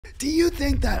Do you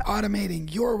think that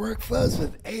automating your workflows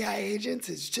with AI agents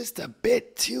is just a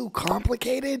bit too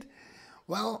complicated?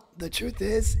 Well, the truth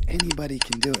is, anybody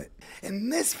can do it.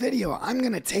 In this video, I'm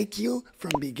going to take you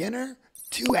from beginner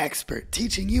to expert,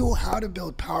 teaching you how to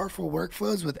build powerful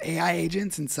workflows with AI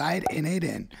agents inside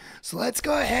n8n. So let's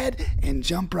go ahead and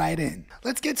jump right in.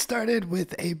 Let's get started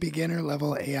with a beginner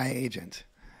level AI agent.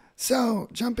 So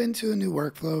jump into a new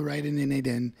workflow right in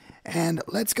n8n, and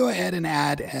let's go ahead and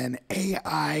add an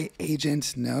AI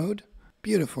agent node.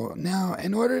 Beautiful. Now,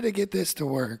 in order to get this to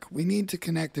work, we need to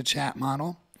connect the chat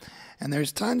model. And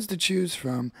there's tons to choose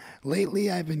from. Lately,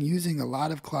 I've been using a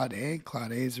lot of Claude A.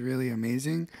 Claude A is really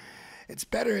amazing. It's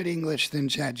better at English than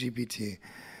ChatGPT.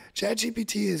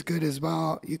 ChatGPT is good as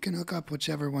well. You can hook up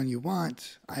whichever one you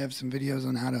want. I have some videos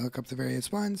on how to hook up the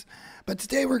various ones. But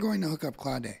today we're going to hook up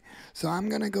Claude A. So I'm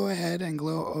going to go ahead and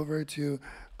go over to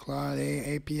Claude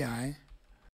A API.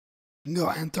 You can go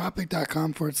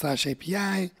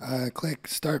anthropic.com/API. Click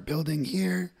Start Building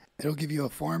here. It'll give you a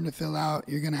form to fill out.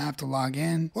 You're going to have to log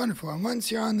in. Wonderful. And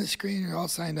once you're on the screen, you're all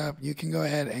signed up, you can go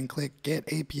ahead and click Get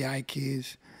API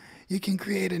Keys. You can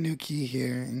create a new key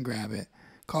here and grab it.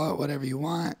 Call it whatever you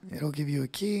want. It'll give you a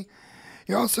key.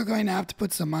 You're also going to have to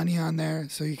put some money on there,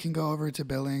 so you can go over to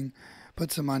billing,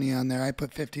 put some money on there. I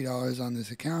put $50 on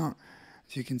this account,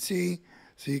 as you can see.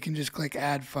 So you can just click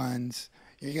Add Funds.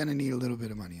 You're going to need a little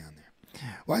bit of money on there.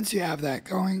 Once you have that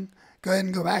going, go ahead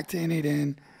and go back to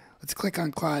n8n. Let's click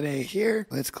on Claude A here.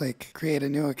 Let's click Create a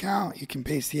New Account. You can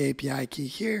paste the API key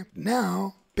here.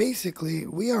 Now, basically,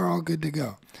 we are all good to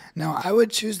go. Now, I would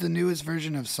choose the newest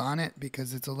version of Sonnet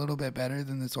because it's a little bit better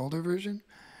than this older version.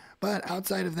 But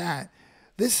outside of that,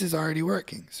 this is already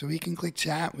working. So we can click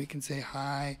chat. We can say,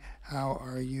 hi, how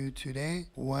are you today?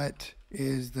 What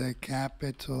is the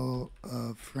capital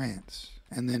of France?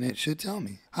 And then it should tell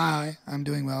me, hi, I'm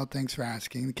doing well. Thanks for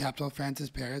asking. The capital of France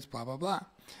is Paris, blah, blah, blah.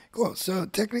 Cool. So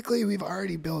technically, we've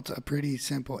already built a pretty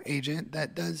simple agent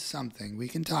that does something. We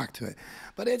can talk to it.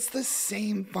 But it's the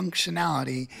same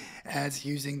functionality as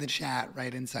using the chat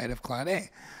right inside of Claude A.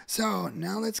 So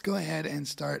now let's go ahead and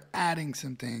start adding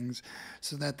some things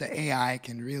so that the AI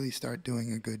can really start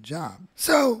doing a good job.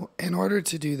 So in order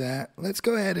to do that, let's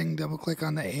go ahead and double click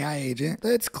on the AI agent.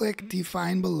 Let's click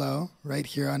Define Below right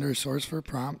here under Source for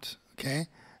Prompt. Okay.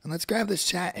 And let's grab this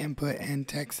chat input and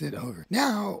text it over.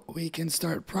 Now we can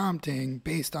start prompting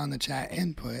based on the chat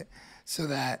input so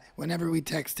that whenever we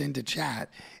text into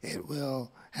chat, it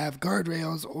will have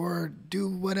guardrails or do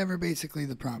whatever basically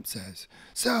the prompt says.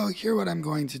 So here what I'm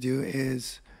going to do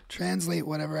is translate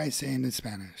whatever I say into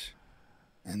Spanish.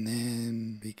 And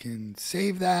then we can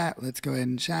save that. Let's go ahead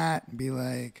and chat and be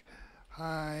like,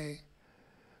 hi,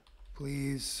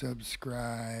 please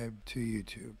subscribe to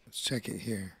YouTube. Let's check it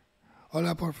here.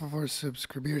 Hola, por favor,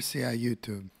 suscribirse a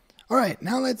YouTube. All right,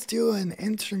 now let's do an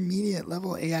intermediate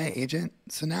level AI agent.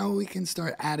 So now we can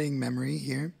start adding memory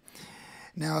here.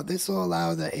 Now this will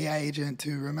allow the AI agent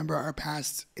to remember our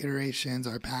past iterations,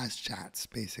 our past chats,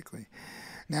 basically.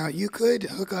 Now you could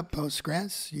hook up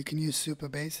Postgres. You can use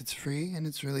Supabase. It's free and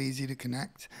it's really easy to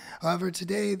connect. However,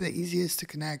 today the easiest to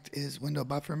connect is window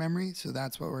buffer memory. So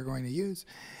that's what we're going to use.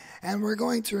 And we're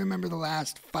going to remember the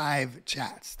last 5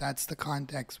 chats. That's the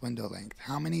context window length.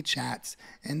 How many chats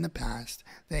in the past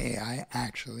the AI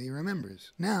actually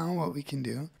remembers. Now what we can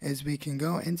do is we can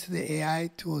go into the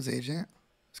AI tools agent.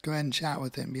 Let's go ahead and chat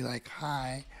with it and be like,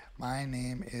 hi, my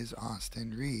name is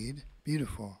Austin Reed.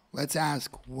 Beautiful. Let's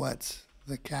ask, what's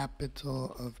the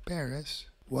capital of Paris?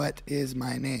 What is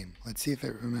my name? Let's see if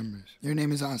it remembers. Your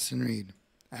name is Austin Reed,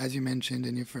 as you mentioned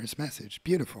in your first message.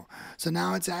 Beautiful. So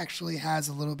now it actually has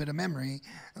a little bit of memory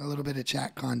and a little bit of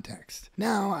chat context.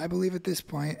 Now, I believe at this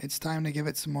point, it's time to give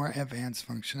it some more advanced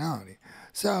functionality.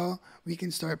 So we can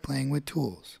start playing with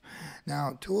tools.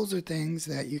 Now, tools are things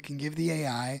that you can give the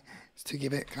AI to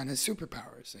give it kind of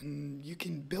superpowers. And you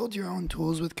can build your own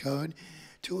tools with code.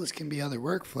 Tools can be other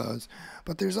workflows,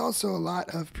 but there's also a lot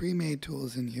of pre-made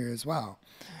tools in here as well.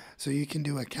 So you can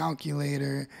do a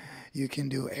calculator. You can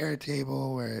do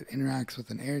Airtable where it interacts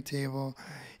with an Airtable.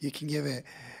 You can give it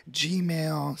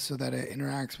Gmail so that it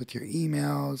interacts with your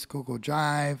emails, Google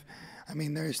Drive. I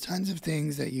mean, there's tons of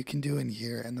things that you can do in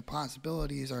here, and the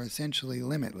possibilities are essentially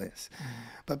limitless.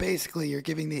 But basically, you're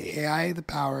giving the AI the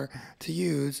power to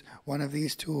use one of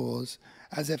these tools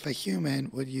as if a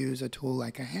human would use a tool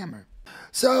like a hammer.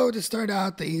 So to start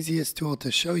out, the easiest tool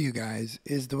to show you guys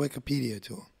is the Wikipedia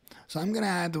tool. So I'm going to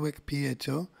add the Wikipedia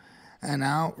tool. And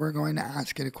now we're going to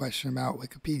ask it a question about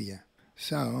Wikipedia.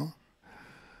 So,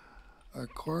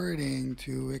 according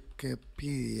to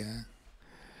Wikipedia,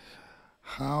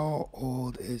 how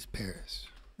old is Paris?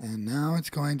 And now it's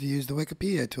going to use the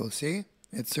Wikipedia tool, see?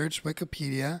 It searched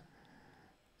Wikipedia,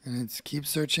 and it keeps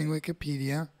searching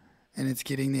Wikipedia, and it's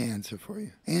getting the answer for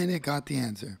you. And it got the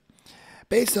answer.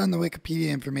 Based on the Wikipedia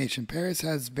information, Paris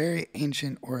has very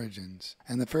ancient origins,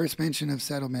 and the first mention of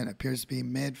settlement appears to be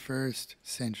mid-1st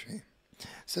century.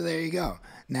 So there you go.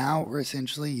 Now we're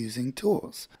essentially using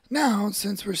tools. Now,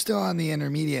 since we're still on the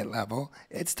intermediate level,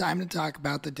 it's time to talk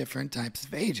about the different types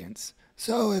of agents.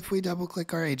 So if we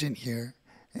double-click our agent here,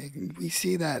 we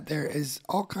see that there is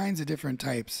all kinds of different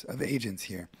types of agents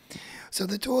here. So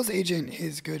the tools agent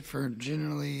is good for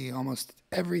generally almost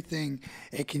everything.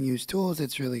 It can use tools.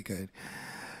 It's really good.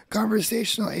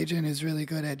 Conversational agent is really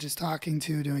good at just talking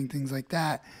to, doing things like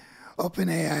that.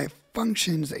 OpenAI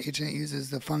functions agent uses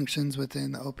the functions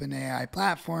within the OpenAI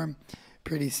platform.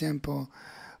 Pretty simple.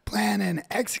 Plan and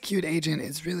execute agent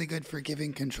is really good for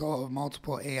giving control of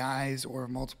multiple AIs or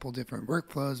multiple different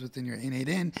workflows within your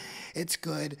n8n. It's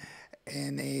good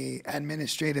in a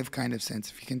administrative kind of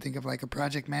sense. If you can think of like a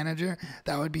project manager,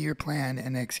 that would be your plan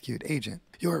and execute agent.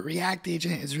 Your React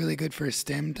agent is really good for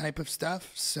STEM type of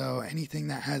stuff. So anything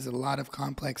that has a lot of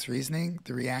complex reasoning,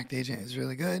 the React agent is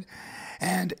really good.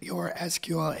 And your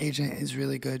SQL agent is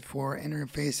really good for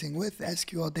interfacing with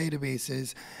SQL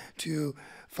databases to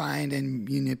find and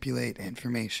manipulate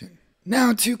information.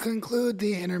 Now, to conclude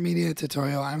the intermediate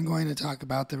tutorial, I'm going to talk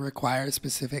about the required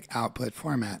specific output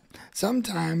format.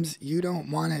 Sometimes you don't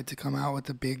want it to come out with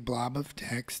a big blob of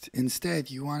text.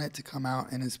 Instead, you want it to come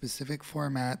out in a specific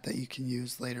format that you can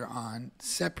use later on,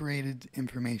 separated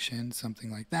information,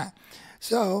 something like that.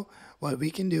 So what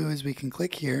we can do is we can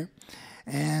click here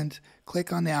and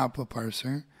click on the output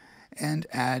parser and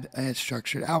add a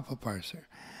structured output parser.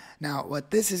 Now, what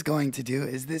this is going to do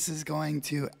is this is going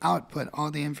to output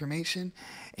all the information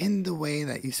in the way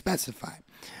that you specify.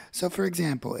 So, for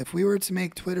example, if we were to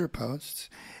make Twitter posts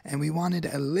and we wanted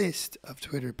a list of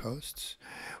Twitter posts,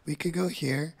 we could go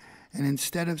here and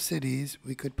instead of cities,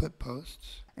 we could put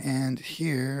posts. And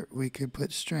here we could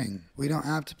put string. We don't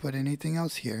have to put anything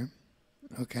else here.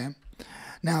 Okay.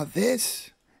 Now,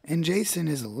 this in JSON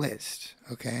is a list.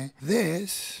 Okay.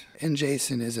 This in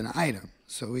JSON is an item.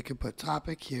 So we could put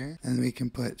topic here and we can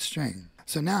put string.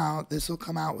 So now this will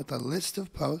come out with a list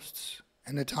of posts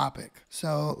and a topic.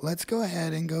 So let's go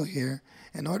ahead and go here.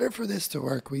 In order for this to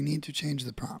work, we need to change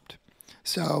the prompt.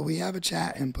 So we have a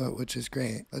chat input, which is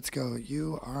great. Let's go.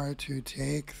 You are to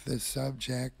take the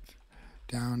subject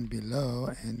down below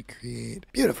and create.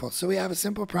 Beautiful. So we have a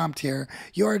simple prompt here.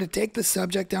 You are to take the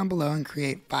subject down below and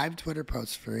create 5 Twitter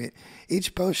posts for it.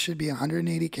 Each post should be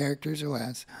 180 characters or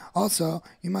less. Also,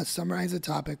 you must summarize the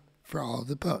topic for all of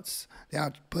the posts. The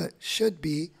output should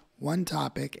be 1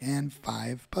 topic and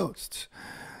 5 posts.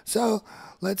 So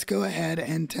let's go ahead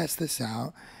and test this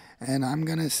out. And I'm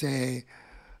going to say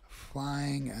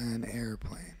flying an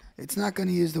airplane. It's not going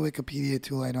to use the Wikipedia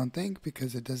tool, I don't think,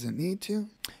 because it doesn't need to.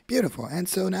 Beautiful. And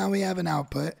so now we have an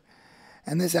output.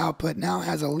 And this output now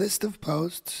has a list of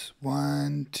posts,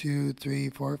 1, 2, 3,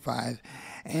 4, 5,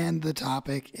 and the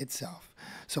topic itself.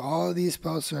 So all of these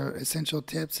posts are essential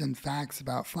tips and facts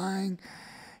about flying.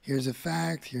 Here's a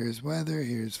fact, here's weather,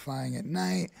 here's flying at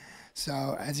night.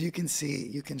 So as you can see,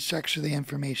 you can structure the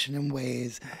information in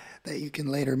ways that you can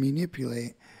later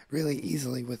manipulate really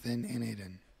easily within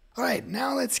n8n. All right,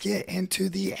 now let's get into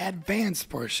the advanced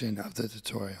portion of the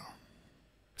tutorial.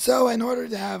 So in order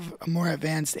to have a more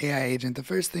advanced AI agent, the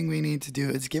first thing we need to do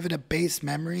is give it a base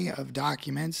memory of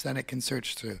documents that it can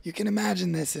search through. You can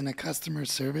imagine this in a customer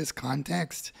service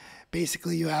context.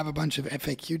 Basically, you have a bunch of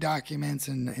FAQ documents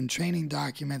and training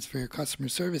documents for your customer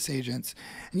service agents,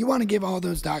 and you want to give all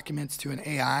those documents to an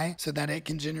AI so that it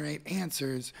can generate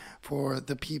answers for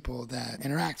the people that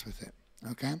interact with it.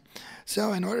 Okay,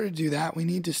 so in order to do that, we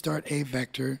need to start a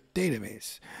vector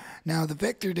database. Now, the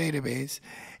vector database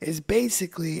is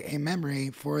basically a memory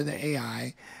for the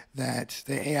AI that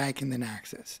the AI can then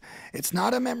access. It's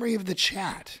not a memory of the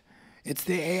chat. It's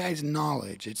the AI's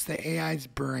knowledge. It's the AI's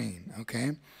brain,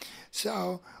 okay?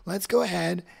 So let's go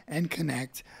ahead and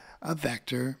connect a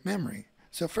vector memory.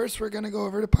 So first we're going to go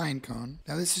over to Pinecone.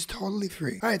 Now this is totally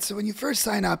free. All right, so when you first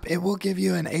sign up, it will give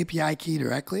you an API key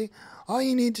directly. All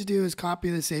you need to do is copy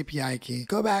this API key,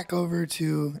 go back over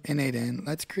to n8n.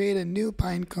 Let's create a new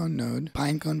Pinecone node,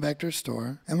 Pinecone Vector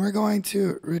Store, and we're going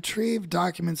to retrieve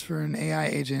documents for an AI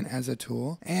agent as a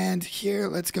tool. And here,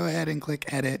 let's go ahead and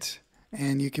click Edit,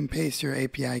 and you can paste your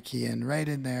API key in right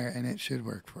in there, and it should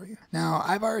work for you. Now,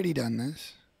 I've already done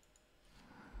this.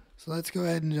 So let's go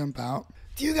ahead and jump out.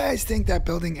 Do you guys think that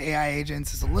building AI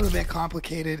agents is a little bit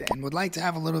complicated and would like to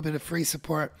have a little bit of free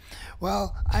support?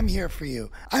 Well, I'm here for you.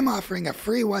 I'm offering a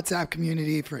free WhatsApp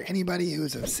community for anybody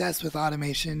who's obsessed with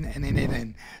automation and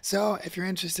n8n. So if you're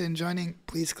interested in joining,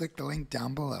 please click the link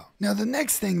down below. Now, the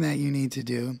next thing that you need to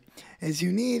do is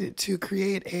you need to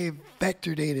create a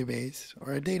vector database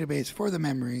or a database for the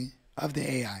memory of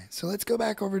the AI. So let's go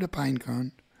back over to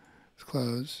Pinecone. Let's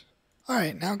close. All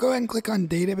right, now go ahead and click on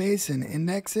Database and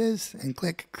Indexes and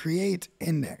click Create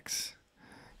Index.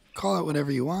 Call it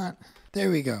whatever you want. There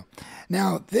we go.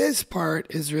 Now, this part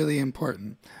is really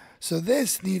important. So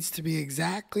this needs to be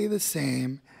exactly the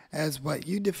same as what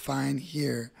you define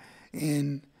here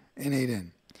in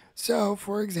n8n. So,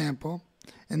 for example,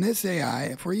 in this AI,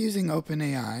 if we're using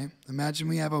OpenAI, imagine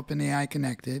we have OpenAI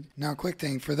connected. Now, quick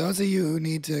thing, for those of you who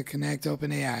need to connect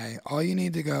OpenAI, all you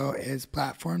need to go is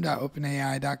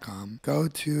platform.openai.com, go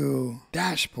to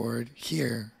Dashboard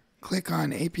here, click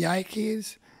on API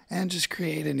keys, and just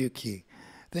create a new key.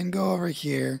 Then go over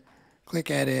here,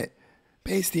 click Edit,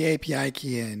 paste the API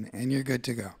key in, and you're good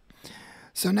to go.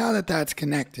 So now that that's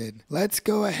connected, let's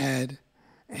go ahead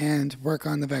and work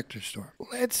on the vector store.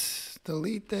 Let's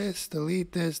delete this,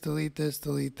 delete this, delete this,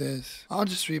 delete this. I'll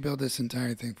just rebuild this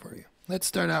entire thing for you. Let's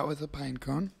start out with a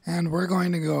Pinecone, and we're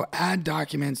going to go add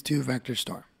documents to vector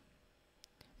store.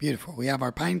 Beautiful. We have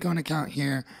our Pinecone account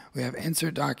here. We have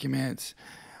insert documents.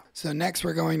 So next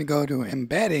we're going to go to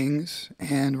embeddings,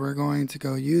 and we're going to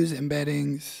go use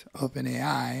embeddings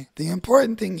OpenAI. The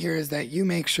important thing here is that you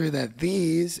make sure that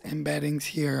these embeddings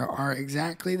here are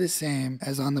exactly the same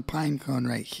as on the Pinecone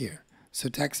right here. So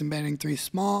text embedding 3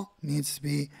 small needs to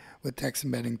be with text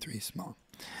embedding 3 small.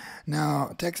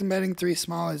 Now, text embedding 3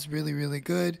 small is really, really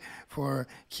good for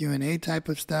Q&A type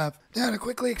of stuff. Now, to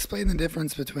quickly explain the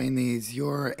difference between these,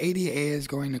 your ADA is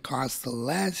going to cost the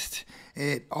less.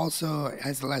 It also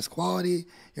has the less quality.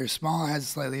 Your small has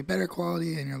slightly better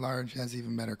quality, and your large has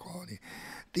even better quality.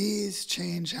 These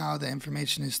change how the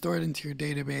information is stored into your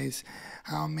database,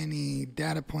 how many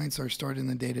data points are stored in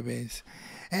the database.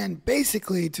 And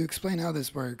basically, to explain how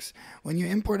this works, when you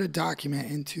import a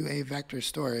document into a vector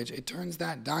storage, it turns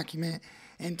that document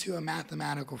into a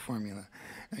mathematical formula.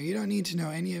 Now, you don't need to know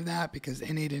any of that because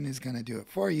n8n is going to do it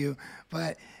for you,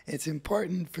 but it's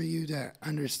important for you to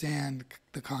understand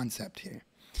the concept here.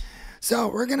 So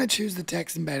we're going to choose the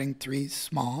text embedding 3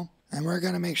 small, and we're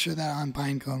going to make sure that on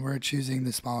Pinecone we're choosing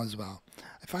the small as well.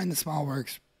 I find the small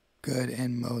works good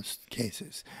in most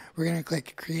cases. We're going to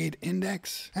click Create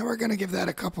Index, and we're going to give that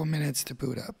a couple minutes to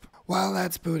boot up. While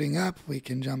that's booting up, we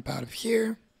can jump out of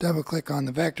here, double click on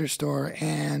the vector store,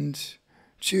 and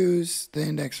choose the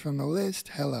index from the list,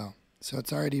 hello. So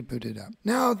it's already booted up.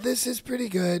 Now this is pretty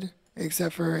good,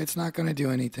 except for it's not going to do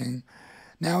anything.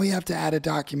 Now we have to add a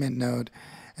document node,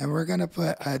 and we're going to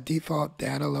put a default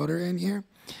data loader in here.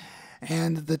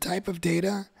 And the type of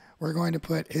data we're going to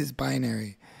put is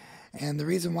binary. And the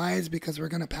reason why is because we're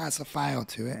going to pass a file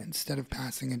to it instead of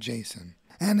passing a JSON.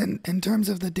 And in terms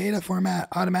of the data format,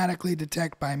 automatically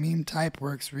detect by meme type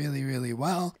works really, really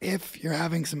well. If you're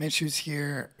having some issues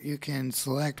here, you can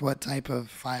select what type of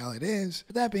file it is.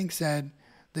 But that being said,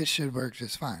 this should work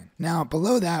just fine. Now,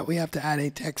 below that, we have to add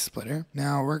a text splitter.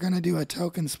 Now, we're going to do a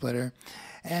token splitter.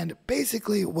 And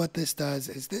basically what this does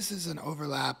is this is an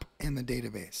overlap in the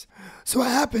database. So what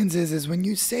happens is when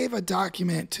you save a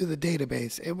document to the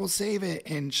database, it will save it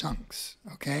in chunks,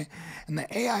 okay? And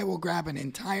the AI will grab an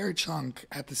entire chunk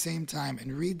at the same time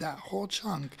and read that whole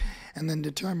chunk and then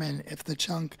determine if the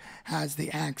chunk has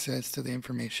the access to the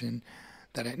information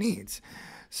that it needs.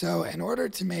 So in order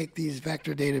to make these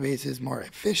vector databases more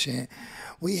efficient,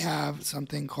 we have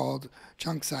something called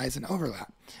chunk size and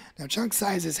overlap. Now, chunk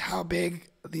size is how big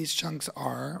these chunks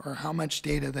are or how much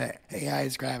data the AI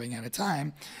is grabbing at a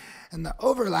time. And the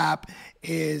overlap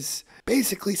is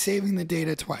basically saving the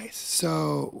data twice.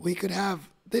 So we could have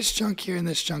this chunk here and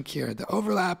this chunk here. The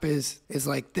overlap is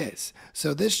like this.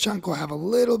 So this chunk will have a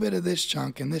little bit of this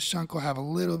chunk and this chunk will have a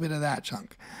little bit of that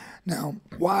chunk. Now,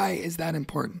 why is that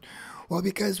important? Well,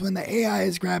 because when the AI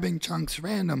is grabbing chunks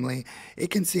randomly,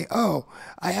 it can see, oh,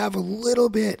 I have a little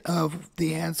bit of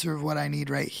the answer of what I need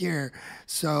right here.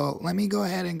 So let me go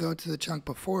ahead and go to the chunk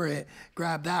before it,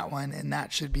 grab that one, and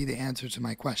that should be the answer to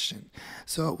my question.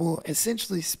 So it will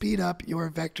essentially speed up your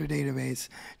vector database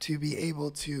to be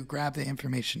able to grab the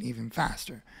information even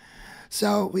faster.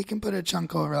 So we can put a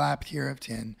chunk overlap here of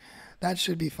 10. That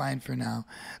should be fine for now.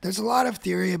 There's a lot of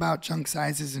theory about chunk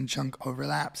sizes and chunk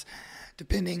overlaps,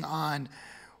 depending on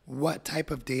what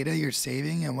type of data you're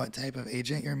saving and what type of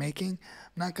agent you're making.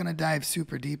 I'm not going to dive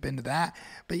super deep into that,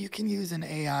 but you can use an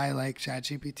AI like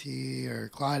ChatGPT or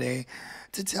Claude A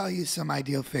to tell you some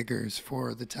ideal figures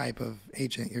for the type of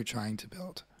agent you're trying to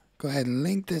build. Go ahead and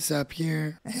link this up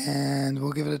here, and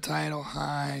we'll give it a title.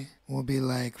 Hi, we'll be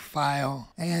like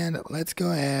file, and let's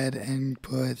go ahead and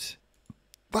put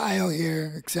file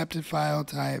here, accepted file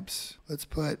types. Let's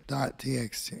put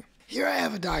 .txt. Here I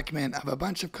have a document of a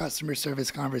bunch of customer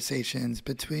service conversations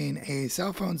between a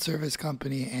cell phone service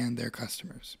company and their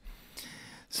customers.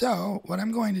 So what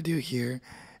I'm going to do here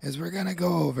is we're going to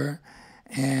go over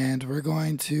and we're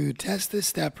going to test this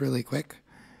step really quick.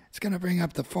 It's going to bring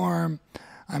up the form.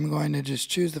 I'm going to just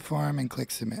choose the form and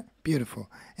click submit. Beautiful.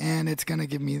 And it's going to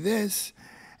give me this.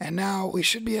 And now we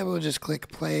should be able to just click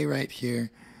play right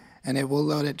here, and it will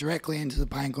load it directly into the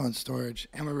Pinecone storage,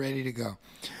 and we're ready to go.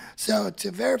 So to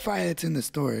verify it's in the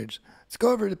storage, let's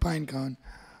go over to Pinecone,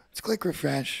 let's click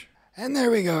refresh, and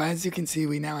there we go. As you can see,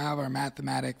 we now have our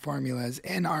mathematic formulas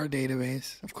in our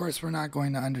database. Of course, we're not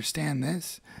going to understand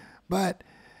this, but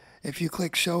if you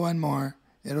click show one more,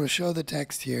 it'll show the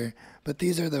text here, but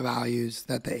these are the values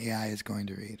that the AI is going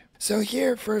to read. So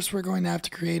here, first we're going to have to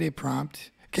create a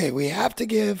prompt. Okay, we have to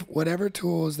give whatever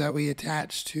tools that we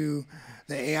attach to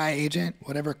the AI agent,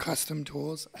 whatever custom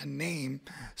tools, a name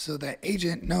so that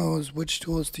agent knows which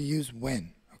tools to use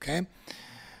when, okay?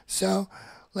 So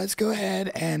let's go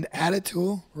ahead and add a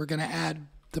tool. We're going to add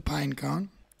the Pinecone,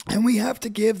 and we have to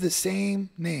give the same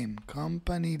name,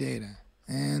 company data.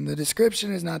 And the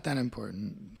description is not that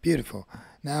important. Beautiful.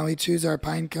 Now we choose our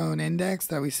Pinecone index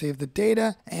that we save the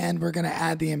data, and we're going to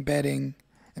add the embedding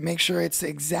and make sure it's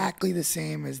exactly the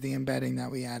same as the embedding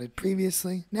that we added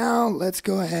previously. Now let's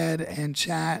go ahead and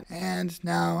chat, and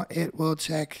now it will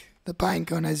check the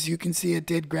Pinecone. As you can see, it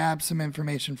did grab some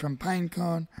information from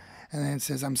Pinecone, and then it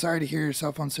says, I'm sorry to hear your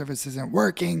cell phone service isn't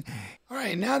working. All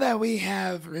right, now that we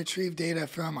have retrieved data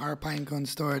from our Pinecone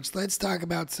storage, let's talk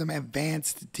about some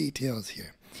advanced details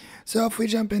here. So if we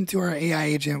jump into our AI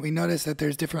agent, we notice that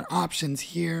there's different options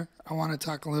here. I want to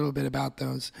talk a little bit about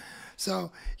those.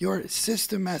 So your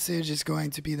system message is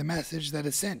going to be the message that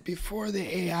is sent before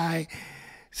the AI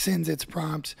sends its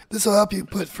prompt. This will help you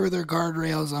put further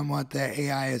guardrails on what the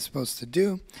AI is supposed to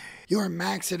do. Your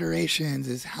max iterations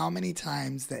is how many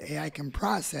times the AI can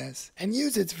process and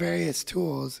use its various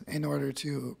tools in order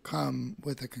to come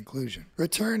with a conclusion.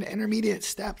 Return intermediate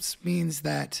steps means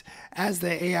that as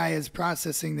the AI is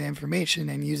processing the information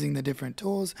and using the different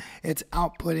tools, it's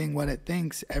outputting what it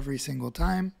thinks every single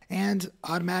time, and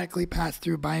automatically pass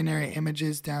through binary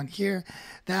images down here.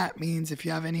 That means if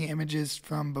you have any images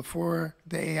from before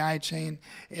the AI chain,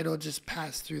 it'll just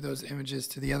pass through those images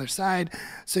to the other side,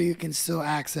 so you can still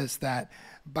access that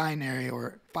binary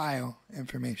or file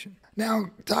information. Now,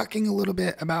 talking a little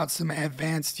bit about some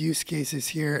advanced use cases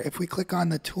here, if we click on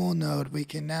the tool node, we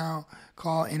can now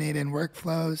call n8n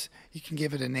workflows. You can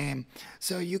give it a name.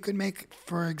 So you could make,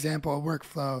 for example, a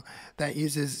workflow that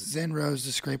uses Zenrose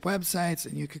to scrape websites,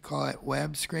 and you could call it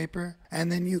web scraper.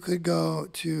 And then you could go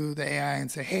to the AI and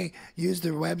say, hey, use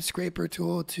the web scraper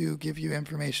tool to give you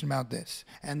information about this.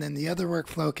 And then the other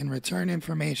workflow can return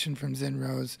information from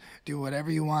Zenrose, do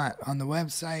whatever you want on the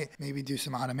website, maybe do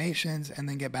some automations, and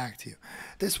then get back to you.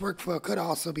 This workflow could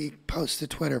also be post to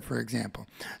Twitter, for example.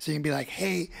 So you can be like,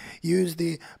 hey, use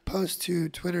the post to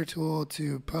Twitter tool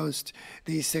to post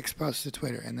these 6 posts to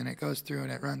Twitter. And then it goes through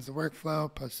and it runs the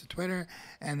workflow, post to Twitter,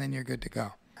 and then you're good to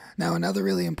go. Now, another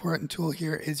really important tool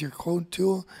here is your code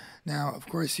tool. Now, of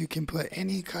course, you can put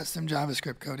any custom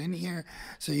JavaScript code in here,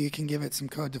 so you can give it some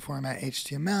code to format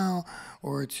HTML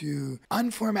or to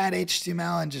unformat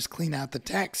HTML and just clean out the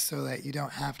text so that you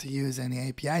don't have to use any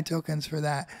API tokens for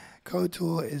that. Code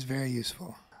tool is very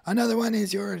useful. Another one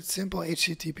is your simple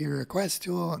HTTP request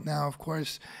tool. Now, of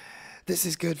course, this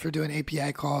is good for doing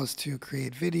API calls to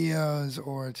create videos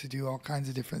or to do all kinds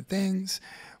of different things.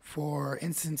 For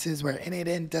instances where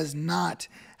n8n does not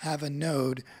have a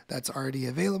node that's already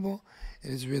available, it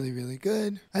is really, really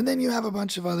good. And then you have a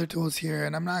bunch of other tools here,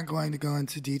 and I'm not going to go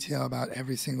into detail about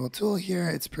every single tool here.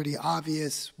 It's pretty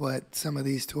obvious what some of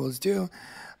these tools do,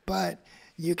 but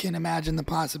you can imagine the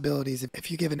possibilities.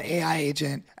 If you give an AI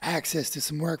agent access to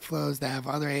some workflows that have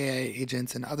other AI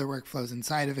agents and other workflows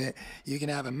inside of it, you can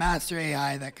have a master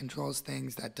AI that controls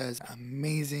things, that does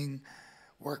amazing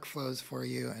workflows for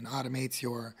you and automates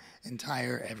your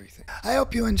entire everything. I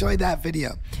hope you enjoyed that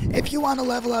video. If you want to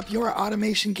level up your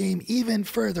automation game even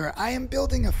further, I am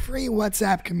building a free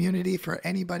WhatsApp community for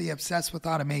anybody obsessed with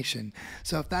automation.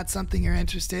 So if that's something you're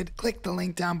interested, click the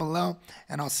link down below,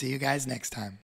 and I'll see you guys next time.